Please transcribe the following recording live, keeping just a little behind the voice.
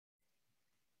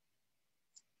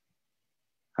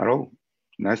Hello,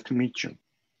 nice to meet you.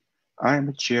 I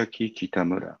am Chiaki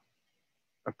Kitamura,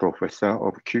 a professor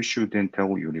of Kyushu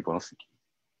Dental University.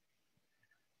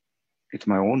 It's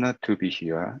my honor to be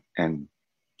here and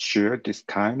share this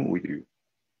time with you.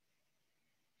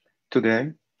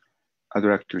 Today, I'd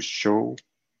like to show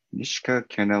Nishika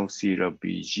Canal Seal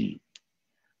BG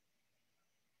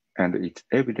and its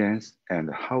evidence and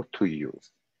how to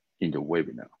use in the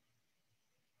webinar.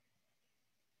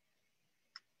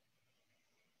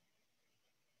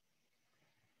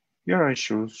 Here I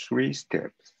show 3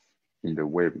 steps in the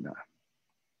webinar.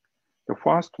 The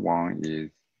first one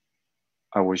is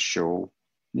I will show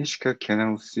Nishika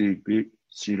Canal Seal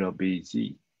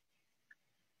BG.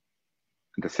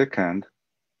 The second,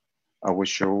 I will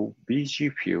show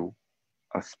BG Fuel,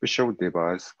 a special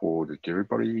device for the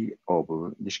delivery of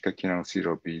Nishika Canal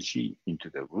Seal BG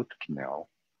into the root canal,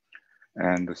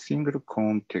 and the single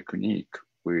cone technique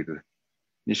with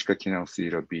Nishika Canal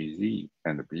Seal BG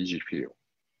and BG Fuel.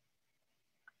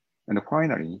 And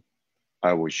finally,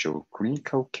 I will show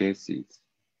clinical cases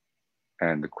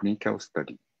and clinical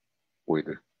study with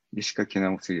Nishika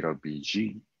Canal Seal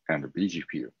BG and BG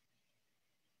Fuel.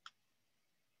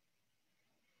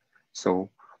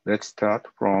 So let's start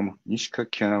from Nishika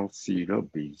Canal Seal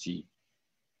BG.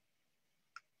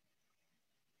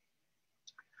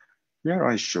 Here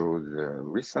I show the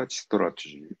research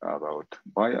strategy about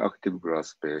bioactive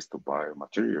glass-based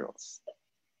biomaterials.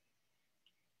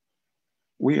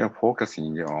 We are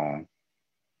focusing on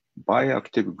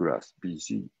bioactive glass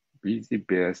BG,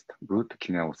 BG-based root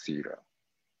canal sealer,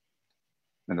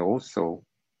 and also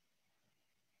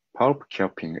pulp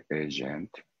capping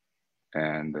agent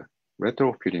and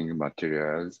retrofitting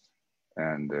materials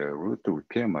and root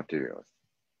repair materials.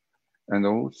 And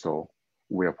also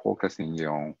we are focusing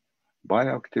on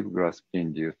bioactive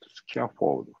glass-induced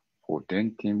scaffold for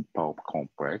dentin pulp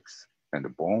complex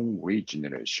and bone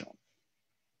regeneration.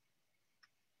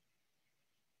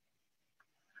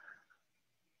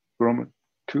 From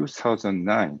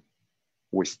 2009,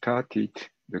 we started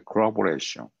the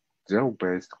collaboration,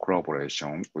 zero-based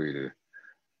collaboration with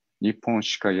Nippon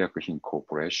Shikayakuhin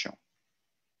Corporation.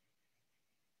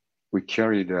 We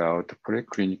carried out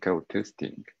preclinical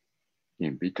testing,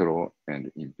 in vitro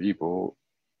and in vivo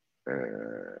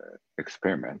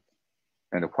experiment.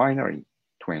 And finally,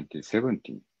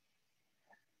 2017,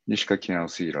 Nishika Canal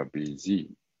Sealer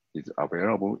BG is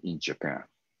available in Japan.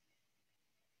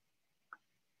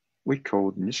 We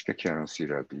called Nishika Canal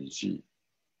Sealer BG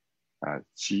as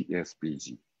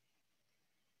GSBG.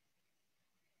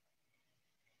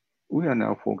 We are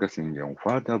now focusing on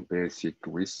further basic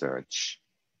research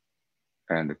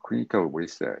and clinical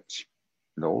research,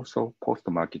 and also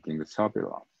post-marketing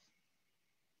surveillance.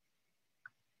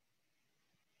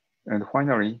 And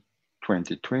finally,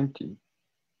 2020,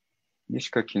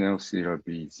 Nishika Canal Sealer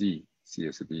BG,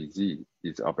 CSBG,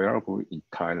 is available in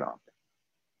Thailand.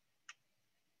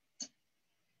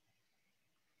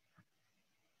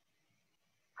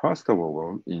 First of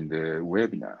all, in the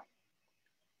webinar,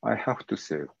 I have to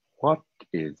say, what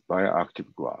is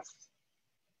bioactive glass?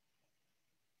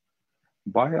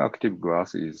 Bioactive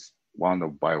glass is one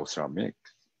of bioceramics,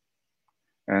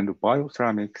 and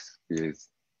bioceramics is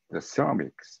the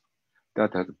ceramics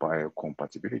that has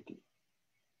biocompatibility.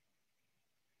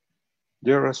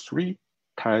 There are 3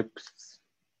 types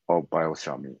of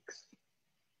bioceramics.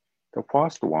 The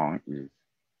first one is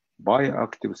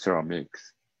bioactive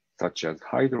ceramics, such as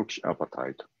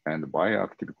hydroxyapatite and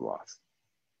bioactive glass.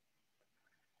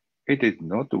 It is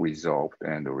not resolved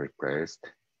and replaced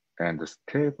and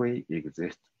stably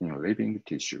exists in living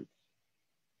tissues.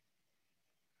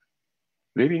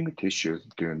 Living tissues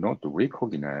do not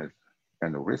recognize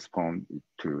and respond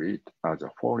to it as a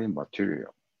foreign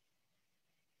material.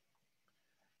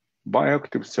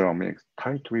 Bioactive ceramics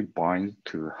tightly binds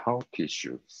to hard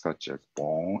tissues such as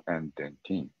bone and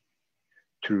dentin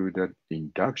through the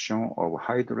induction of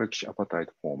hydroxyapatite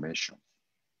formation.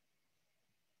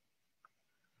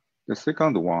 The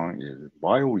second one is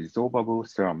bioresorbable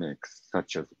ceramics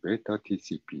such as beta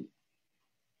TCP.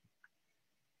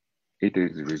 It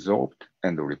is resolved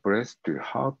and replaced to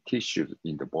hard tissues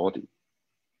in the body.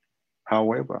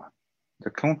 However,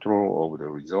 the control of the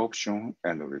resorption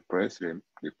and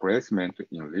replacement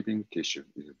in living tissues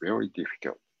is very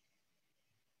difficult.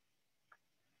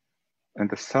 And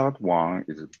the third one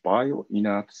is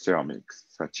bio-inert ceramics,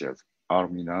 such as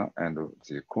alumina and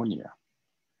zirconia,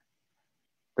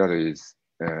 that is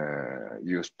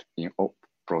used in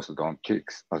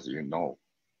prosthodontics, as you know.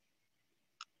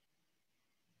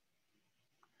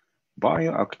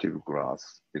 Bioactive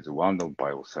glass is one of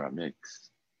bioceramics,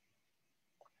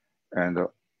 and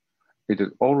It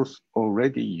is also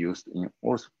already used in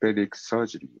orthopedic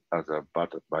surgery as a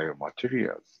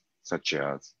biomaterials, such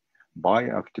as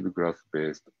bioactive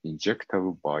glass-based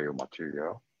injectable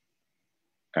biomaterial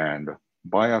and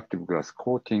bioactive glass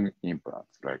coating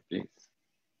implants like this.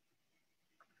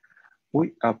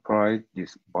 We applied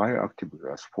this bioactive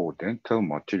glass for dental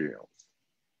materials.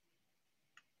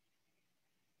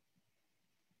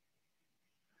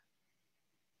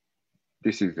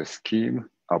 This is the scheme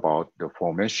about the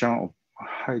formation of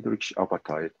hydraulic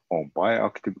apatite on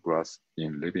bioactive glass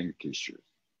in living tissues.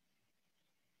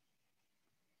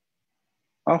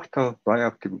 After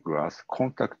bioactive glass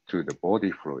contact to the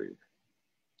body fluid,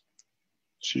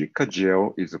 silica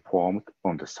gel is formed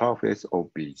on the surface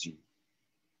of BG.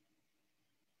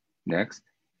 Next,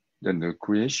 the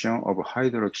nucleation of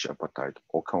hydraulic apatite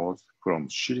occurs from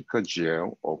silica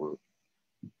gel of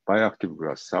bioactive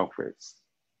glass surface.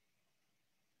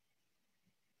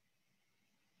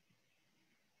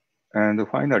 And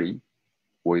finally,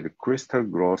 with crystal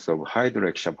growth of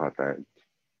hydraulic apatite,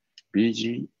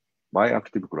 BG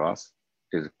bioactive glass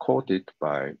is coated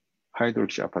by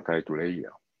hydraulic apatite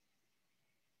layer.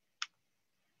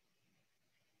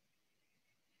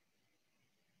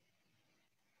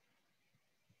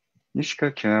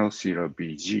 Nishika Canal Sealer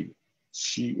BG,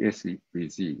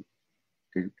 CSBG,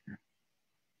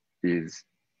 is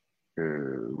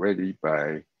ready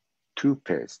by two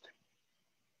pastes.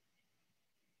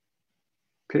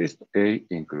 Paste A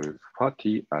includes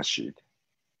fatty acid,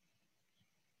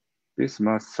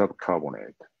 bismuth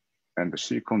subcarbonate, and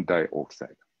silicon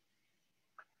dioxide.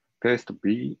 Paste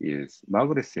B is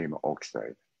magnesium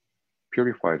oxide,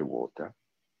 purified water,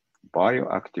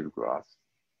 bioactive glass,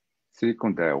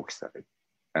 silicon dioxide,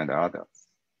 and others.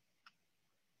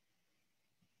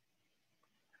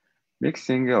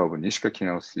 Mixing of Nishika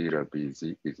Canal Sealer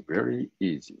BG is very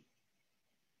easy.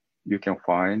 You can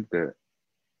find the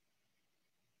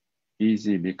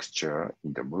easy mixture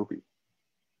in the movie.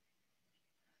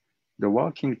 The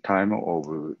working time of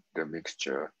the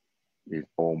mixture is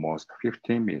almost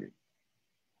 15 minutes,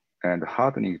 and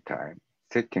hardening time,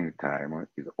 setting time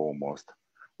is almost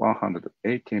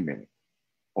 180 minutes,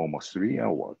 almost 3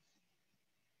 hours.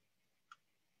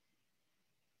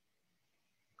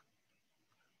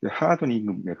 The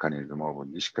hardening mechanism of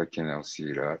Nishika Canal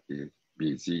Sealer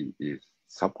BG is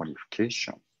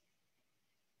saponification.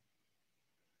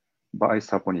 By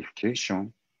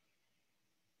saponification,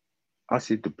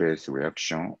 acid-base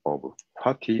reaction of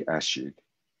fatty acid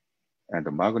and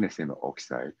magnesium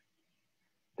oxide,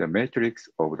 the matrix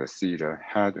of the sealer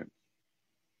hardens.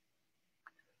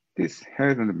 This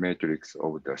hardened matrix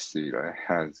of the sealer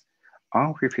has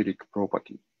amphiphilic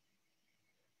property.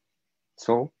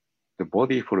 So the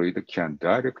body fluid can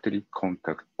directly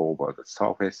contact over the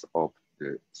surface of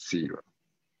the sealer.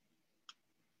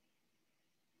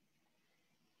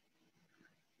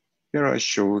 Here I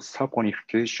show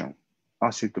saponification,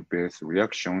 acid-base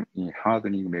reaction in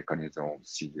hardening mechanism of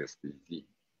CSBG.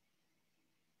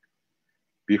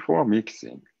 Before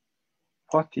mixing,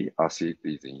 fatty acid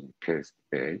is in paste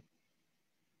A,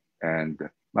 and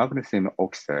magnesium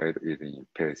oxide is in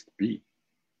paste B.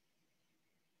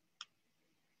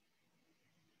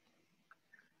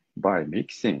 By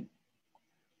mixing,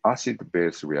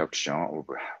 acid-base reaction of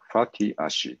fatty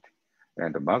acid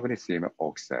and magnesium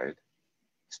oxide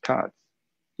starts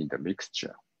in the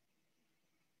mixture.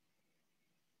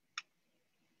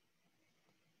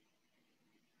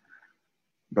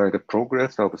 By the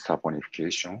progress of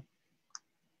saponification,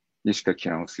 Nishika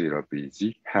Canal Sealer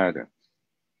BG hardens.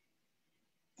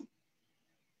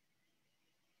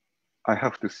 I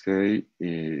have to say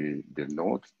the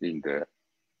notes in the,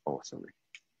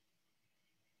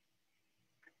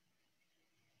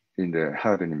 in the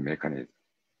hardening mechanism.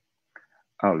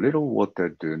 A little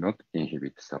water do not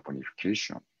inhibit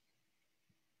saponification.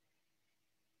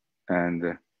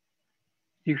 And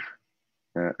if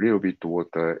a little bit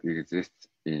water exists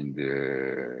in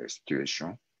the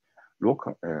situation,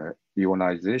 local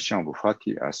ionization of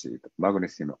fatty acid,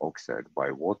 magnesium oxide by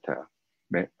water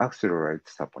may accelerate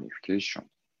saponification.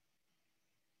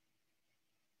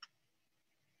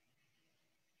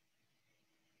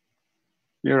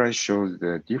 Here I show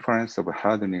the difference of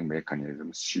hardening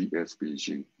mechanism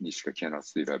CSBG, Nishika Canal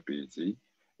Sealer BG,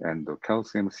 and the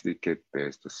calcium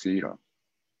silicate-based sealant,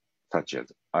 such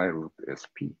as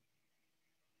I-SP.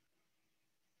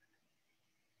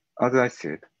 As I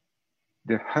said,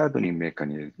 the hardening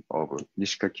mechanism of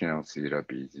Nishika Canal Sealer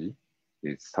BG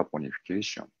is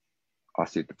saponification,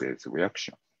 acid-base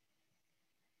reaction.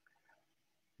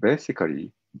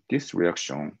 Basically, this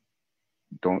reaction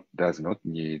does not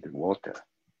need water.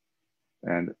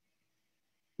 And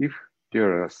if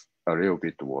there are a little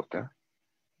bit water,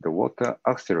 the water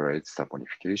accelerates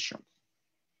saponification.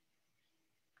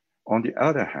 On the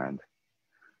other hand,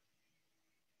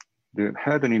 the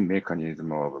hardening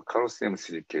mechanism of calcium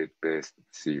silicate-based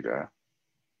sealer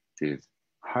is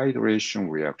hydration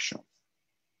reaction.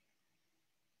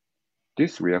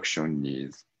 This reaction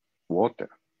needs water.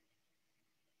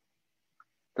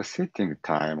 The setting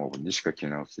time of Nishika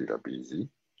Canal sealer BZ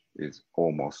is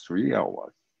almost 3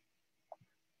 hours.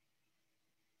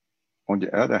 On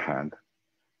the other hand,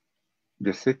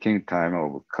 the setting time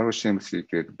of calcium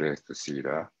silicate-based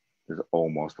sealer is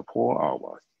almost 4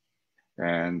 hours.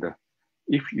 And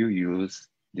if you use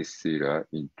this sealer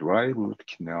in dry root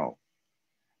canal,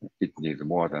 it needs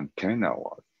more than 10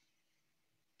 hours.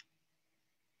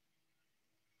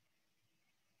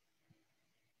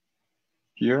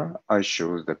 Here I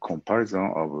show the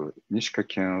comparison of Nishika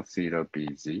Canal sealer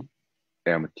BZ,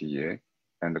 MTA,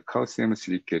 and calcium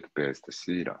silicate-based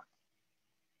sealer.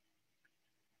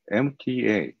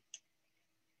 MTA,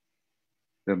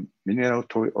 the mineral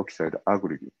toy oxide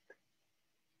aggregate,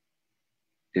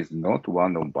 is not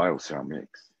one of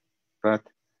bioceramics, but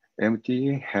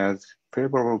MTA has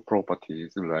favorable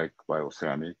properties like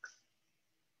bioceramics.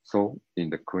 So in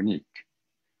the clinic,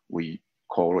 we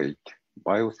call it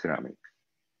bioceramics.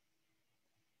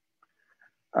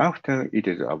 After it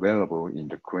is available in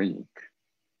the clinic,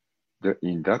 the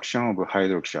induction of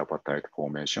hydroxyapatite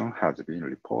formation has been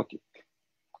reported.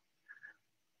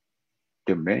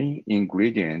 The main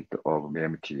ingredient of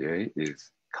MTA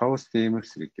is calcium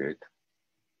silicate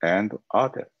and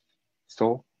others,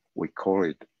 so we call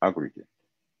it aggregate.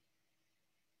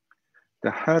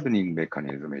 The hardening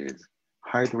mechanism is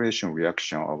hydration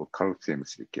reaction of calcium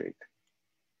silicate.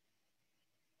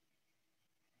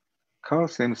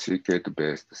 Calcium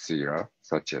silicate-based sealer,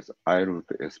 such as iRoot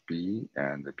SP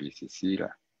and BC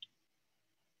sealer.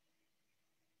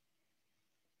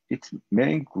 Its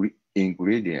main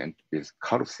ingredient is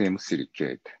calcium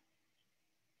silicate,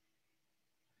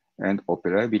 and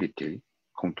operability,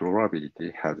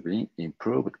 controllability has been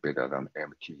improved better than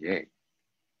MTA.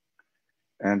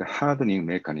 And hardening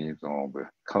mechanism of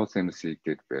calcium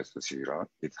silicate-based sealer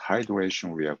is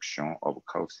hydration reaction of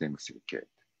calcium silicate.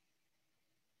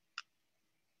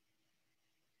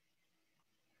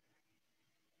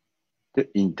 The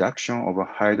induction of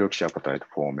hydroxyapatite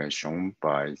formation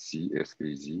by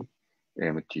CSPG,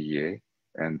 MTA,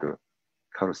 and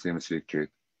calcium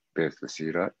silicate-based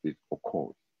sealer is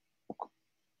occurred.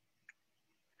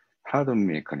 Hardening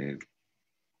mechanism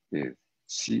is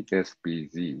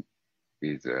CSPG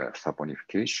is a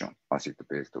saponification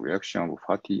acid-based reaction of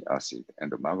fatty acid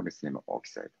and magnesium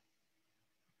oxide.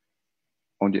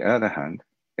 On the other hand,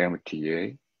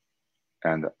 MTA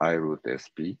and iRoot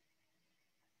SP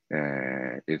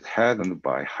is hardened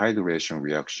by hydration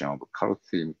reaction of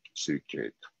calcium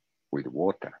silicate with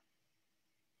water.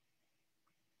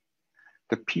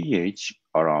 The pH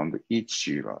around each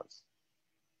sealer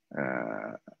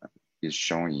is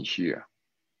shown in here.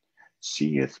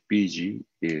 CSPG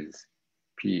is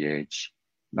pH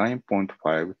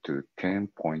 9.5 to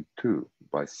 10.2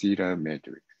 by sealer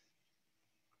matrix.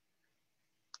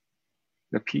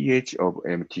 The pH of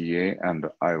MTA and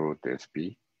iRoot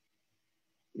SP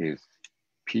is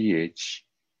pH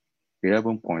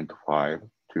 11.5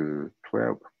 to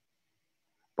 12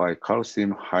 by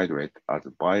calcium hydrate as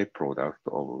a byproduct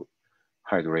of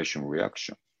hydration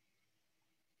reaction.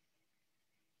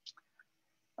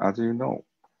 As you know,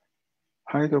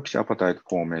 hydroxyapatite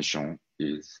formation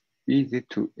is easy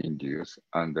to induce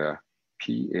under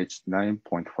pH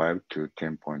 9.5 to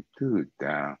 10.2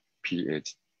 than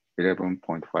pH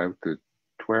 11.5 to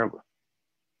 12.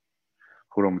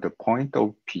 From the point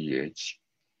of pH,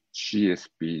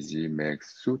 CSPG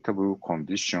makes suitable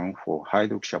condition for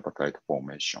hydroxyapatite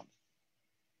formation.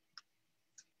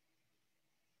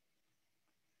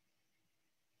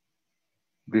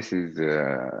 This is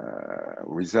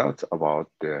results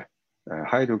about the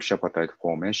hydroxyapatite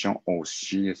formation of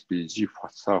CSPG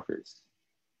surface.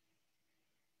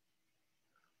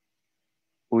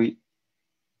 We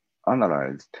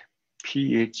analyzed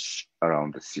pH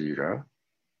around the sealer,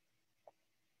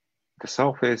 the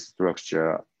surface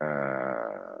structure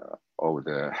of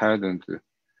the hardened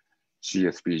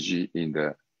CSPG in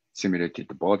the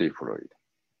simulated body fluid,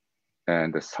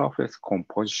 and the surface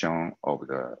composition of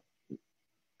the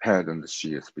hardened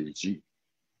CSPG.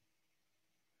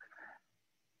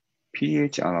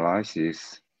 pH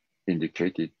analysis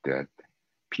indicated that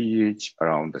pH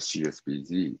around the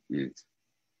CSPG is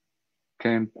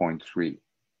 10.3,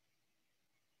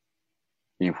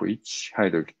 in which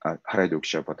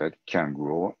hydroxyapatite can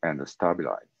grow and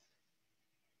stabilize.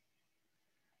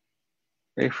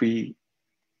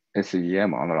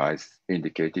 SEM analysis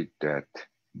indicated that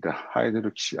the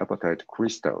hydroxyapatite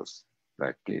crystals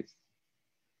like this.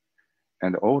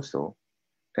 And also,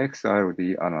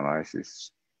 XRD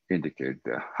analysis indicate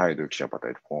the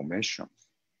hydroxyapatite formations.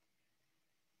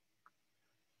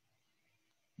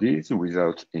 These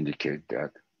results indicate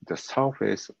that the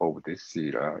surface of this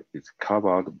sealer is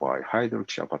covered by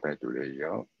hydroxyapatite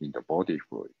layer in the body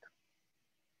fluid.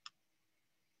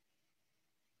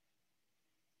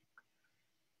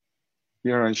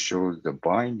 Here I show the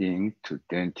binding to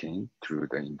dentin through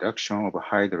the induction of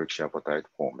hydroxyapatite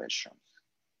formations.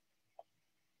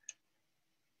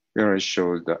 Here I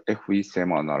show the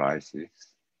FE-SEM analysis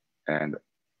and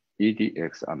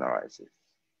EDX analysis.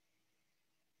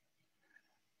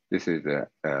 This is the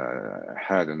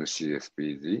hardened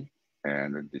CSPZ,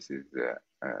 and this is the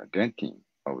dentin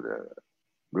of the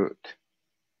root.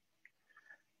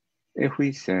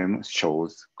 FE-SEM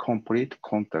shows complete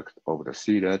contact of the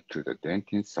sealer to the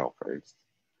dentin surface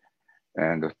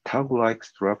and tag-like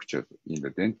structures in the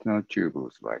dentinal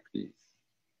tubules like these.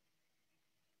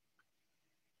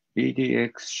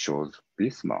 EDX shows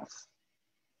bismuth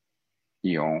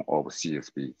ion of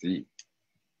CSPZ,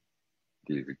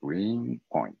 these green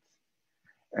points,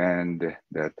 and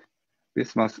that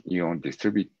bismuth ion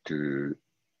distributed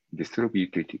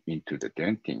into the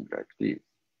dentin like this.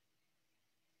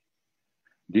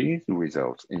 These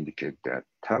results indicate that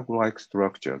tag-like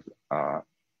structures are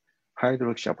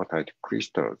hydroxyapatite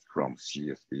crystals from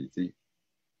CSPZ.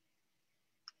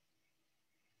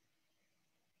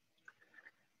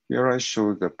 Here I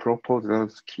show the proposal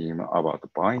scheme about the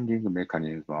binding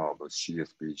mechanism of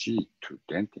CSPG to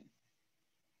dentin.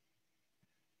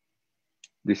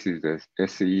 This is the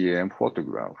SEM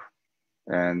photograph,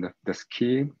 and the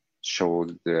scheme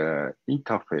shows the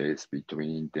interface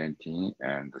between dentin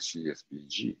and the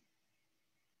CSPG.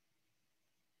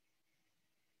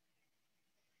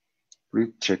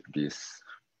 Please check these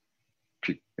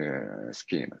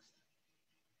schemes.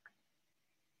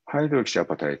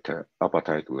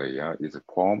 Hydroxyapatite layer is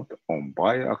formed on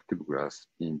bioactive glass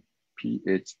in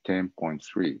pH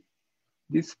 10.3.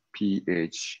 This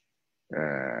pH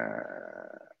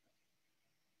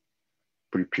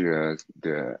prepares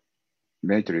the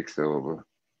matrix of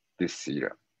this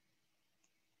sealer.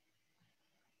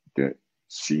 The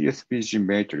CSPG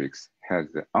matrix has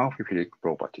the amphiphilic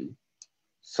property,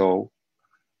 so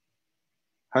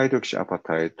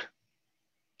hydroxyapatite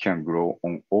can grow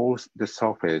on all the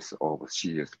surface of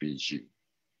CSPG.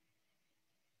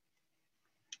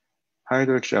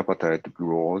 Hydroxyapatite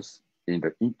grows in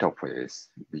the interface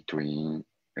between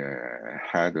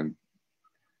hardened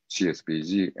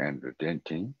CSPG and the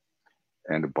dentin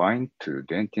and bind to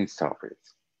dentin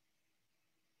surface.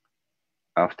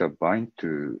 After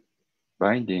binding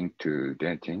to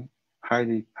dentin,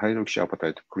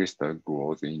 hydroxyapatite crystal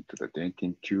grows into the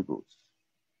dentin tubules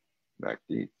like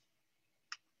this.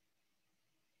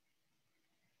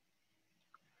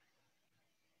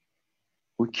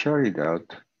 We carried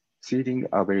out sealing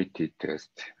ability test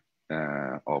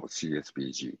of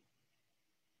CSPG.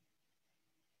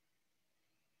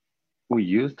 We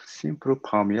used simple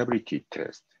permeability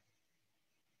test.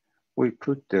 We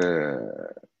put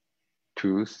the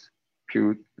tooth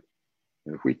filled,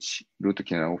 which root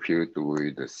canal filled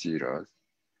with the sealers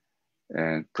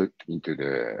and put into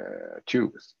the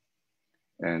tubes.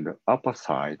 And the upper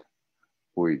side,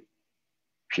 we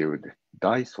filled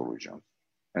dye solutions.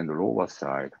 And the lower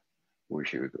side, we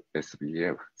filled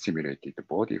SBF, simulated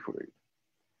body fluid,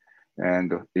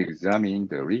 and examined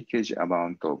the leakage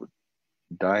amount of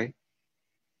dye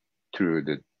through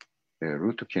the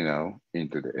root canal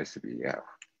into the SBF.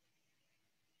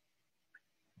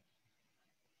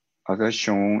 As I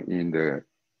shown in the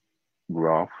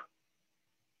graph,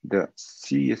 the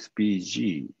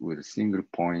CSPG with single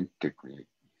point technique,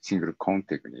 single cone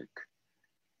technique,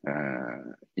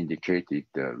 indicated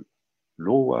the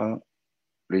lower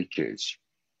leakage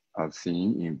as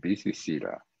seen in BC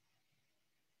sealer.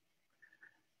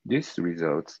 These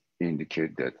results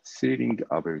indicate that sealing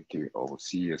ability of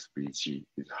CSPG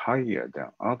is higher than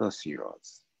other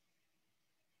sealers.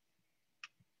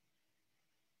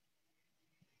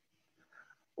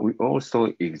 We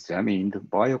also examined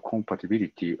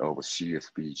biocompatibility of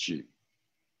CSPG.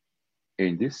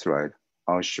 In this slide,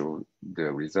 I'll show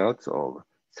the results of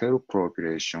cell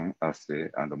population assay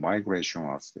and migration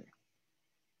assay.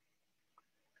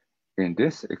 In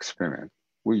this experiment,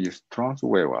 we used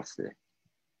transwell assay.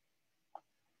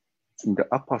 In the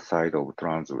upper side of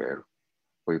transwell,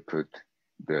 we put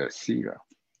the sealer,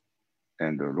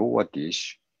 and the lower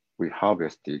dish, we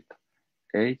harvested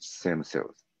H stem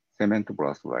cells, cement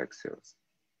blast-like cells.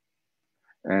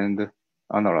 and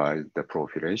analyze the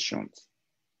proliferations.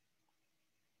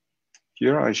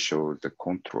 Here I show the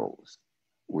controls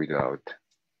without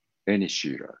any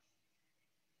sealer.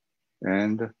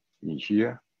 And in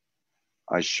here,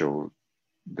 I show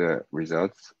the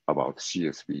results about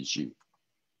CSVG.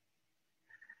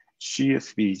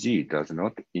 CSVG does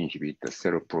not inhibit the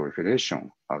cell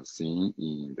proliferation as seen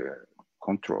in the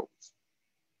controls.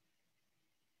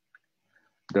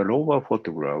 The lower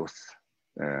photographs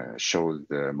shows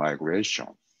the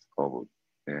migrations of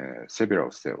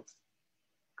several cells.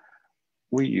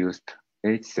 We used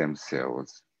HSEM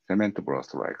cells, cement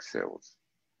blast-like cells,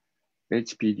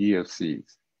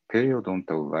 HPDFCs,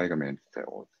 periodontal ligament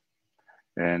cells,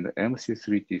 and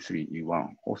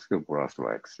MC3T3E1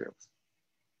 osteoblast-like cells.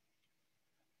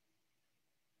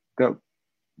 The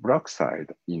black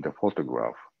side in the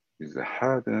photograph is the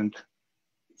hardened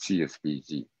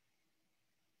CSVG.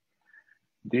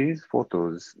 These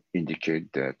photos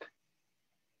indicate that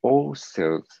all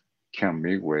cells can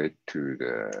migrate to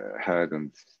the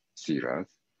hardened sealers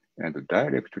and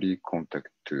directly contact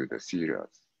to the sealers.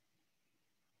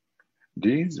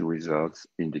 These results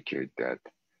indicate that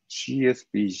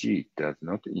CSVG does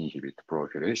not inhibit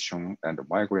proliferation and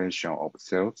migration of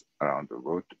cells around the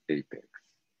root apex.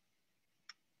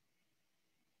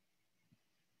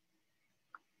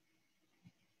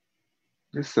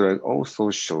 This slide also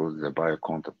shows the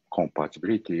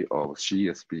biocompatibility of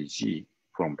CSVG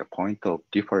from the point of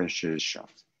differentiation.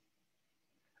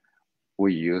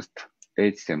 We used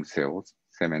HSEM cells,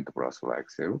 cement blast-like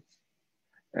cells,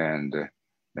 and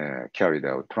carried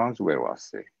out transwell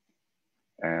assay.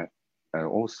 And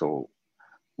also,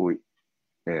 we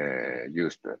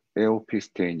used the AOP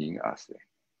staining assay.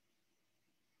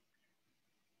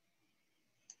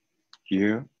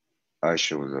 Here, I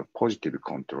show the positive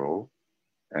control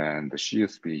and the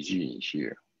CSVG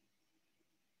here.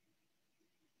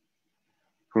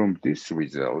 From these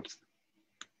results,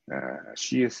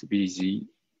 CSVG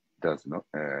does not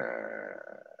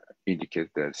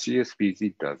indicate that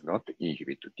CSVG does not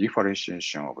inhibit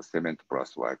differentiation of cement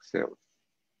blast-like cells.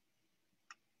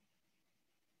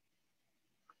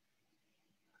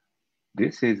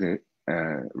 This is a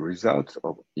result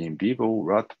of in vivo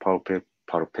rat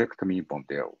pulpectomy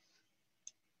models.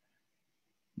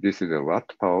 This is a rat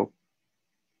pulp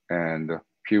and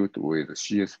filled with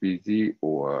CSVG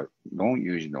or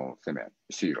non-usinol cement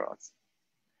sealers.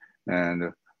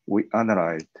 And we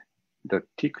analyzed the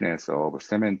thickness of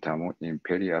cementum in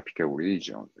periapical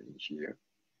regions in here,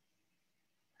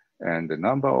 and the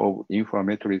number of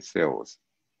inflammatory cells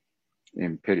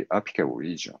in periapical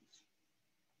regions.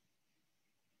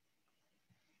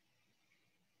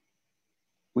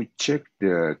 We checked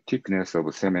the thickness of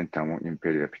cementum in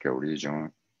periapical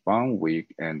region 1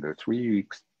 week and 3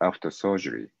 weeks after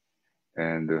surgery,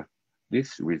 and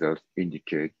these results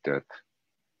indicate that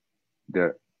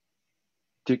the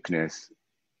thickness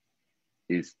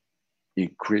is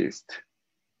increased.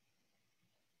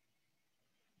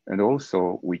 And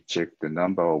also, we checked the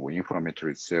number of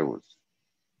inflammatory cells.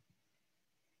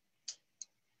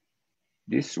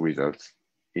 These results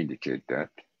indicate that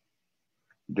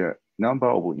the number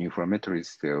of inflammatory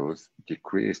cells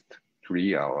decreased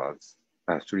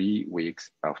 3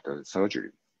 weeks after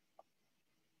surgery.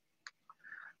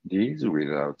 These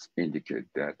results indicate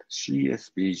that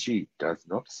CSVG does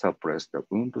not suppress the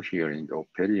wound healing of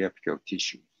periapical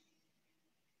tissues.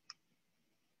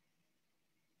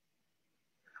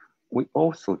 We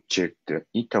also checked the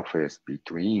interface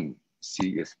between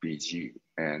CSVG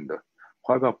and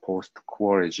fiber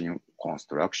post-collagen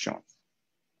constructions.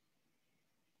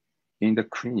 In the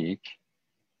clinic,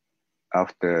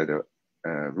 after the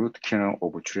root canal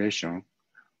obturation,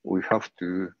 we have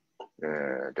to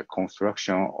the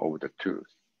construction of the tooth.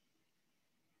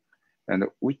 And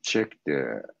we checked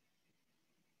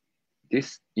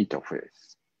this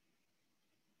interface.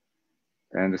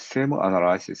 And the same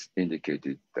analysis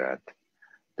indicated that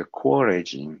the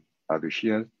collagen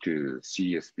adheres to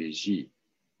CSVG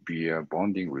via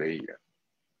bonding layer.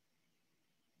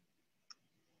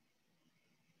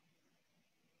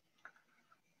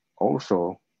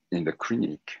 Also, in the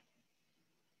clinic,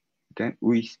 then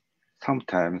we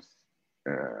sometimes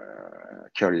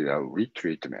carried out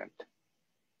retreatment,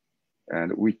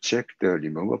 and we checked the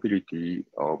removability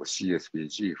of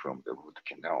CSVG from the root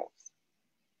canals.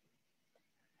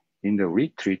 In the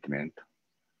retreatment,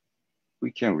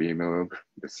 we can remove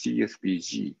the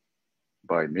CSVG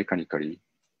by mechanically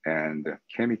and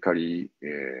chemically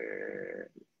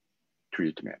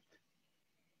treatment.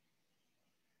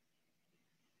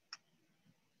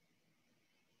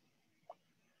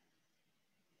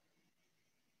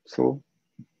 So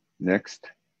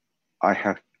next,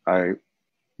 I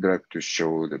like to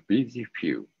show the busy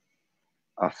field,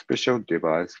 a special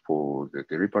device for the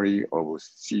delivery of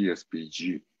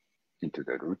CSPG into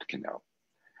the root canal,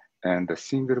 and the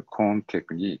single cone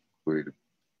technique with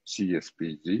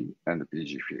CSPG and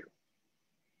BG field.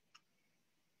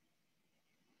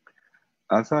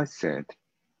 As I said,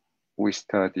 we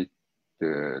studied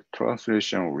the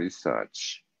translation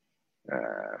research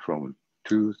from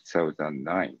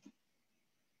 2009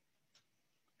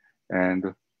 and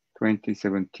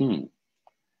 2017.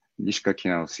 Nishika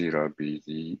Canal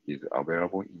BG is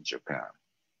available in Japan.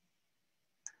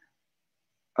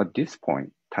 At this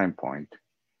time point,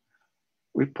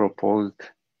 we proposed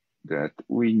that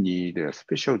we need a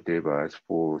special device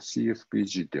for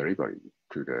CSPG delivery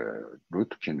to the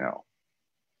root canal.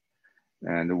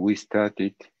 And we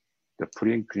started the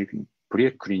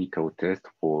preclinical test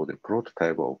for the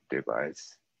prototype of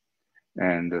device.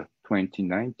 And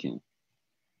 2019,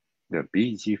 the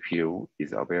BG field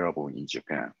is available in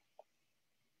Japan.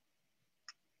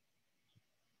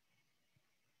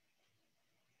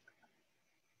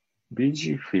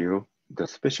 BG field, the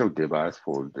special device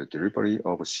for the delivery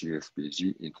of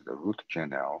CSPG into the root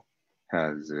canal,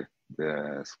 has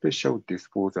the special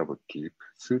disposable tip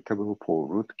suitable for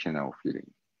root canal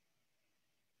filling.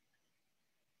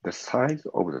 The size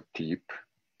of the tip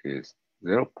is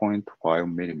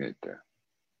 0.5 millimeter,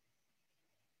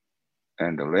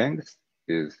 and the length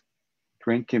is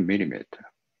 20 millimeter.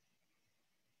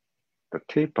 The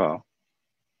taper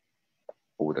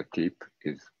of the tip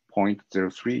is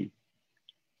 0.03.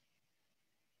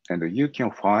 And you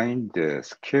can find the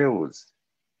scales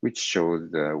which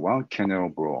shows the 1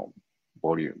 canal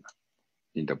volume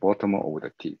in the bottom of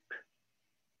the tip.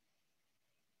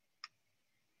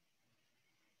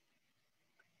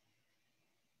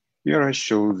 Here I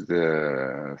show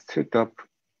the setup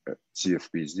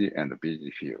CSPG and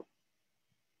BG field.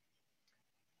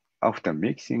 After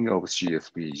mixing of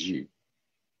CSPG,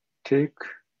 take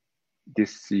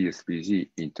this CSPG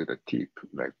into the tip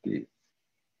like this,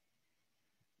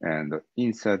 and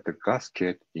insert the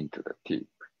gasket into the tip.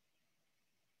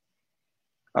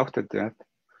 After that,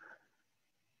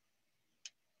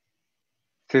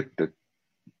 set the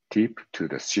tip to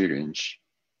the syringe,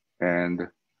 and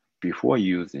before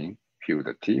using, fill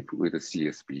the tip with the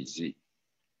CSPG.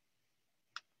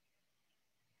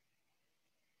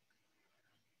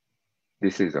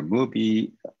 This is a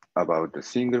movie about the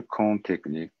single cone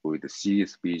technique with the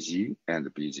CSPG and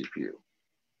BG field.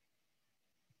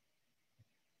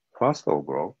 First of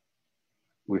all,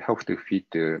 we have to fit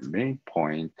the main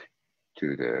point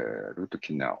to the root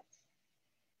canal.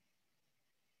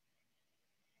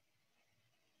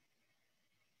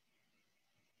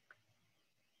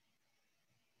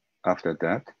 After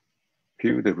that,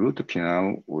 fill the root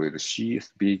canal with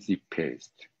CSPG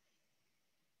paste.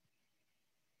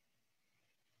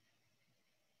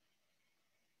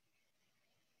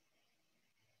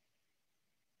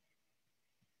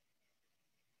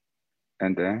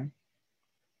 And then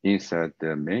insert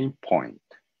the main point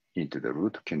into the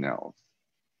root canals.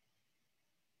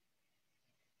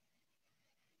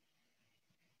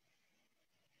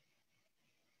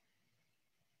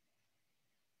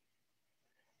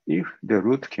 If the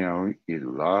root canal is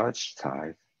large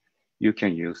size, you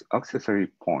can use accessory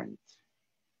points.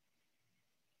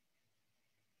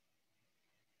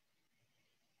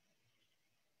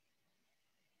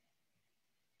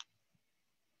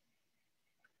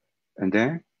 And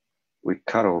then we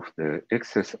cut off the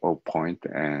excess of point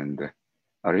and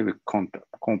a little bit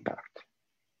compact.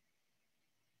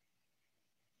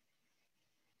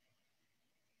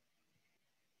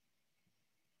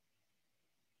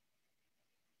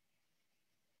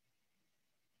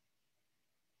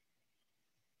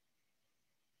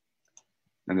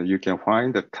 And you can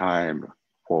find the time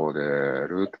for the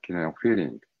root canal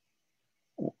filling,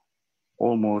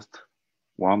 almost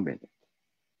 1 minute.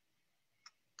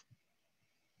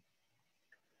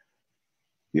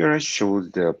 Here I show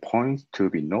the points to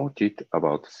be noted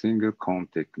about single cone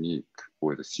technique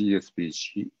with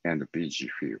CSPG and BG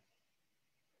field.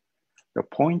 The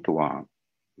point 1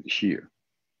 is here.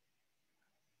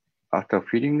 After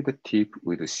filling the tip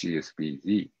with the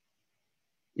CSPG,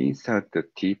 insert the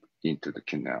tip into the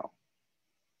canal.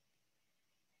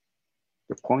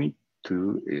 The point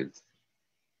 2 is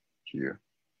here.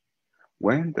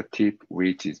 When the tip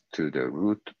reaches to the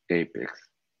root apex,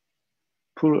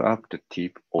 pull up the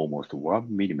tip almost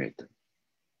 1 millimeter.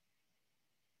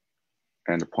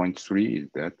 And point 3 is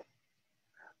that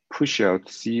push out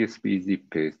CSPG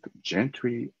paste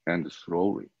gently and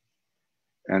slowly,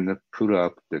 and pull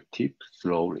up the tip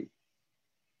slowly.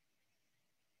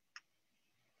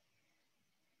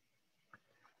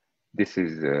 This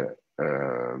is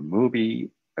a movie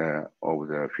of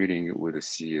the filling with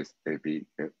CSB,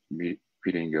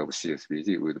 filling of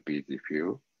CSBG with BG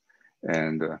fuel,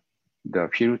 and the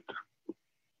filled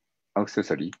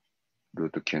accessory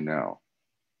root canal.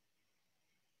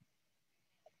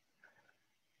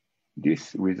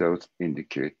 These results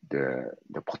indicate the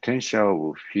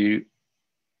potential of fill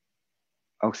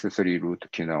accessory root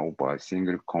canal by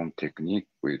single cone technique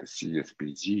with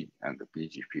CSBG and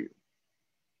BG fill.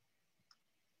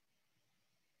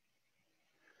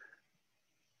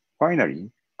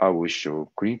 Finally, I will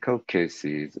show clinical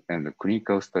cases and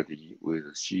clinical study with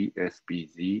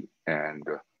CSBG and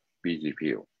BG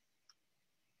fill.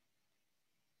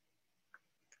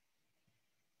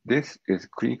 This is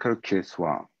clinical case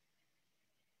 1.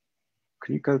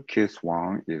 Clinical case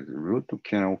 1 is root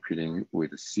canal filling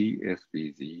with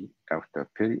CSBG after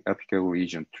periapical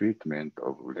region treatment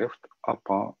of left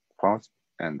upper first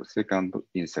and second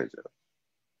incisor.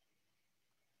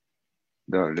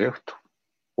 The left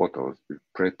photos is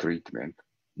pre-treatment.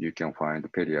 You can find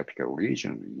periapical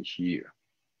region in here.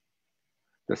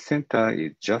 The center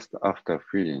is just after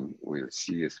filling with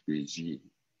CSBG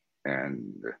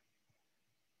and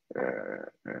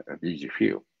BG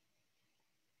fill.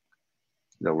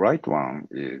 The right one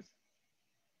is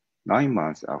 9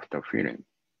 months after filling.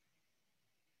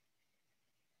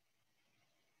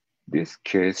 This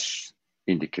case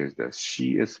indicates that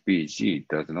CSBG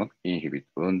does not inhibit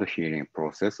wound healing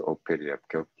process of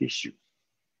periapical tissues.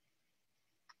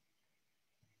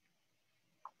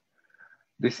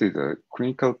 This is a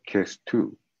clinical case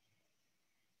 2.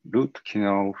 Root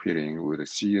canal filling with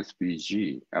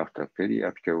CSBG after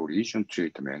periapical lesion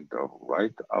treatment of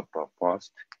right upper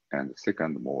first and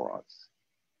second molars.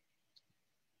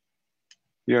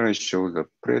 Here I show the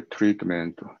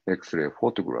pre-treatment X-ray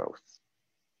photographs.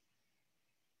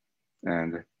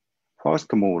 And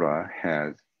first molar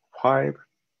has 5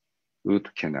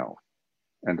 root canals,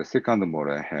 and the second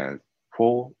molar has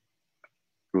 4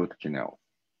 root canals.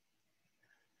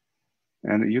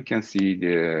 And you can see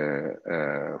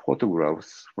the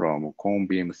photographs from cone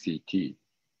beam CT,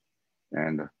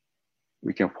 and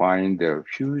we can find the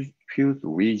fused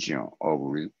region of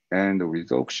and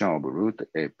resorption of root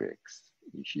apex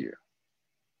here.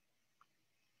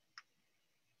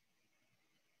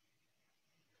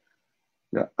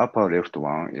 The upper left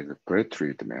one is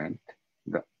pre-treatment.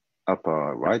 The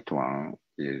upper right one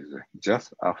is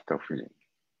just after filling.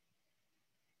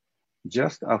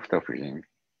 Just after filling,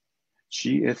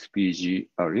 CSBG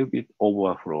a little bit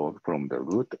overflowed from the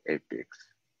root apex,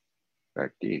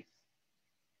 like this.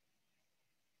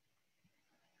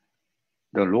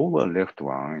 The lower left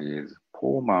one is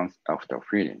 4 months after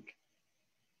filling.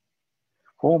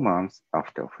 4 months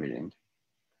after filling,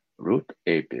 root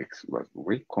apex was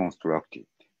reconstructed.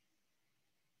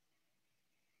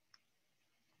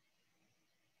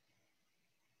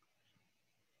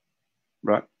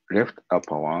 Left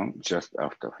upper one just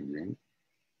after filling,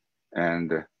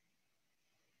 and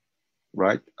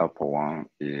right upper one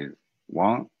is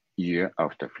 1 year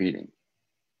after filling.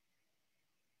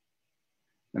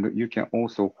 And you can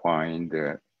also find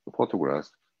the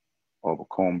photographs of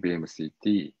cone beam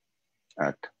CT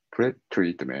at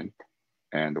pre-treatment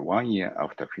and 1 year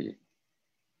after filling.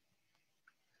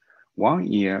 1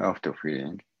 year after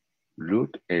filling,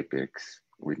 root apex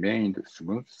remained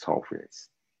smooth surface,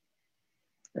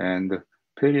 and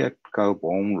periapical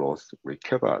bone loss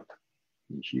recovered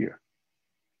here.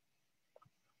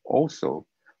 Also,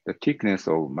 the thickness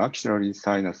of maxillary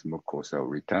sinus mucosa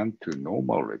returned to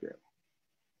normal level.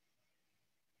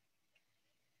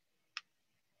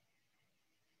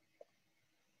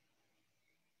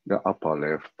 The upper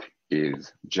left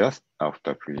is just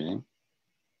after filling.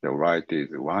 The right is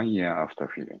 1 year after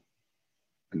filling.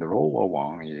 And the lower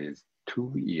one is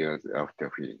 2 years after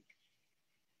filling.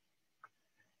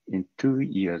 In 2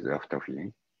 years after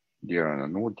filling, there are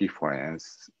no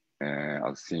difference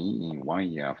as seen in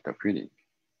 1 year after filling.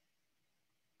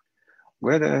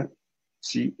 Whether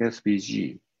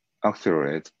CSBG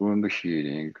accelerates wound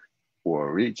healing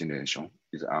or regeneration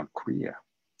is unclear.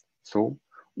 So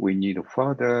we need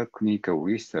further clinical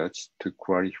research to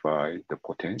clarify the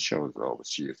potentials of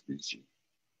CSBG.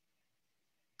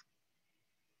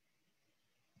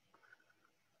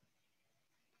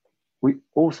 We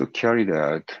also carried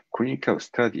out clinical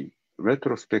study,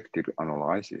 retrospective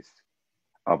analysis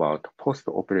about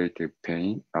post-operative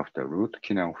pain after root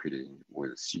canal filling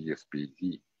with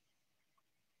CSBG.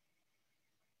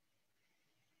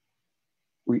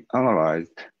 We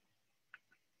analyzed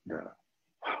the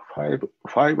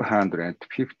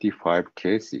 555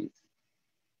 cases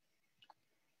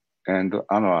and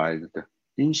analyzed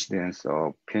incidence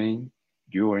of pain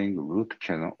during root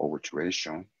canal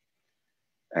obturation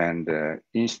and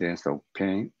incidence of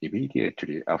pain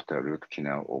immediately after root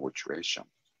canal obturation.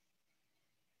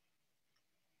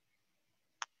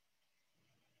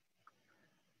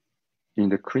 In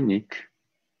the clinic,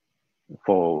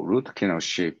 for root canal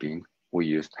shaping, we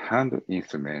used hand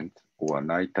instrument or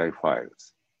night-eye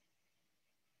files.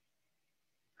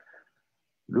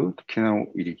 Root canal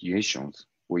irrigations,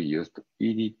 we used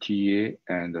EDTA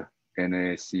and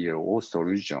NaClO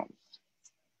solutions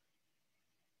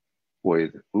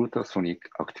with ultrasonic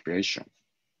activation.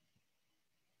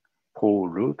 For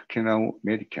root canal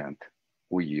medicament,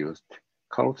 we used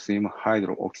calcium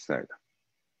hydroxide,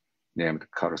 named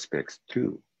Calspex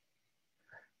 2.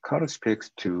 Calspex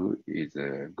 2 is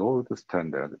a gold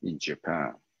standard in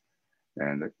Japan,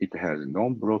 and it has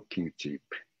non-blocking tip,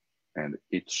 and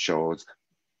it shows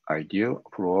ideal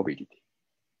flowability.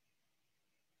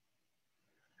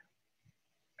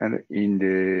 And in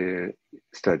the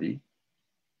study,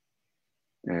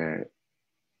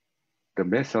 the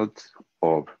methods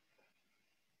of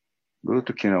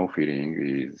root canal filling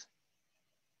is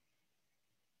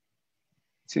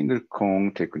single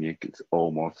cone technique is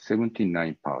almost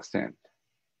 79%.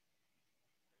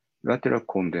 Lateral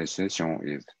condensation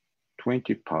is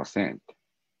 20%,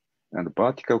 and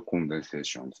vertical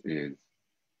condensation is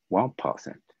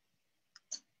 1%.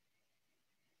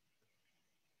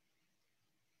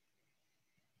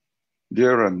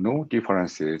 There are no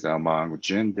differences among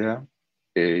gender,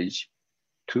 age,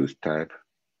 tooth type,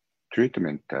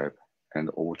 treatment type, and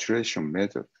obturation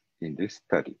methods in this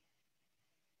study.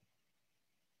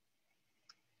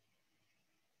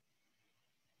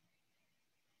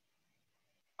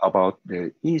 About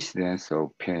the incidence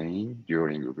of pain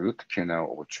during root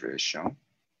canal obturation,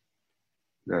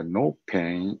 the no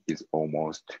pain is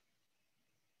almost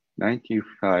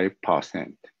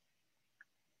 95%,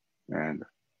 and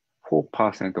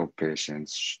 4% of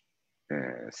patients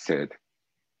said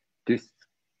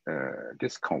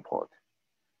discomfort,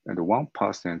 and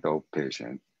 1% of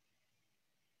patients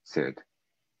said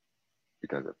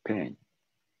it has a pain.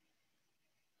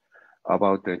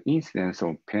 About the incidence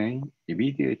of pain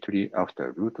immediately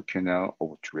after root canal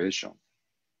obturation,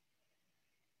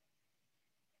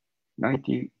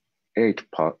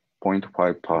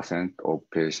 98.5% of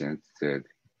patients said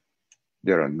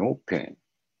there are no pain,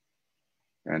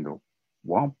 and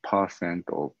 1%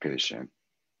 of patients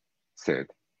said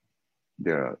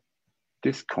there are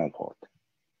discomfort,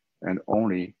 and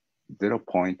only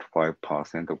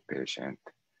 0.5% of patients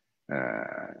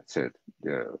said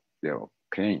there are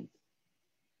pain.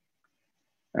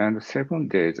 And 7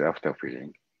 days after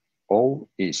filling, all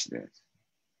incidents,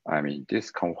 I mean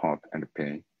discomfort and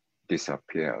pain,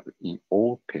 disappeared in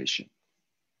all patients.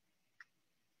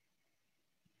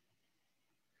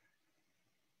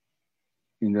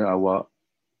 In our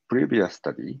previous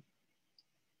study,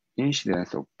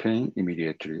 incidence of pain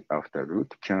immediately after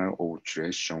root canal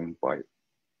obturation by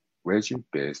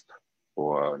resin-based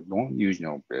or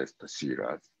non-eugenol-based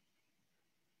sealers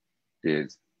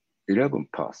is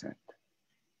 11%.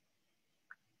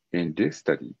 In this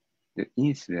study, the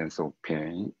incidence of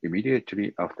pain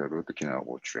immediately after root canal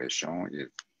obturation is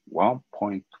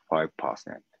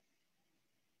 1.5%.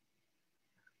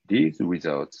 These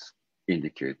results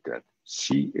indicate that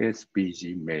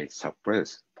CSBG may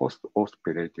suppress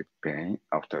post-operative pain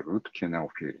after root canal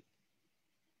filling.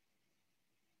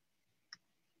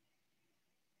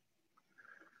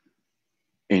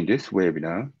 In this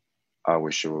webinar, I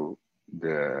will show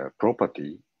the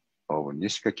property of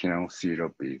Nishika canal sealer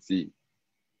BG.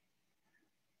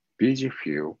 BG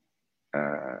fill,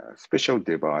 a special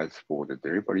device for the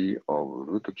delivery of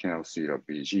root canal sealer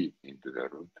BG into the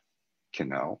root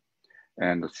canal,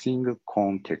 and single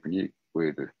cone technique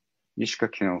with Nishika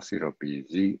canal sealer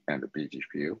BG and BG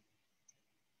fill,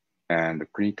 and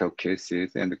clinical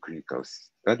cases and clinical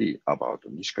study about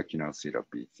Nishika canal sealer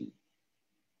BG.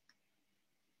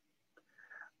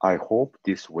 I hope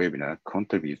this webinar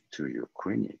contributes to your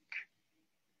clinic.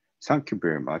 Thank you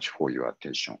very much for your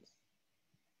attention.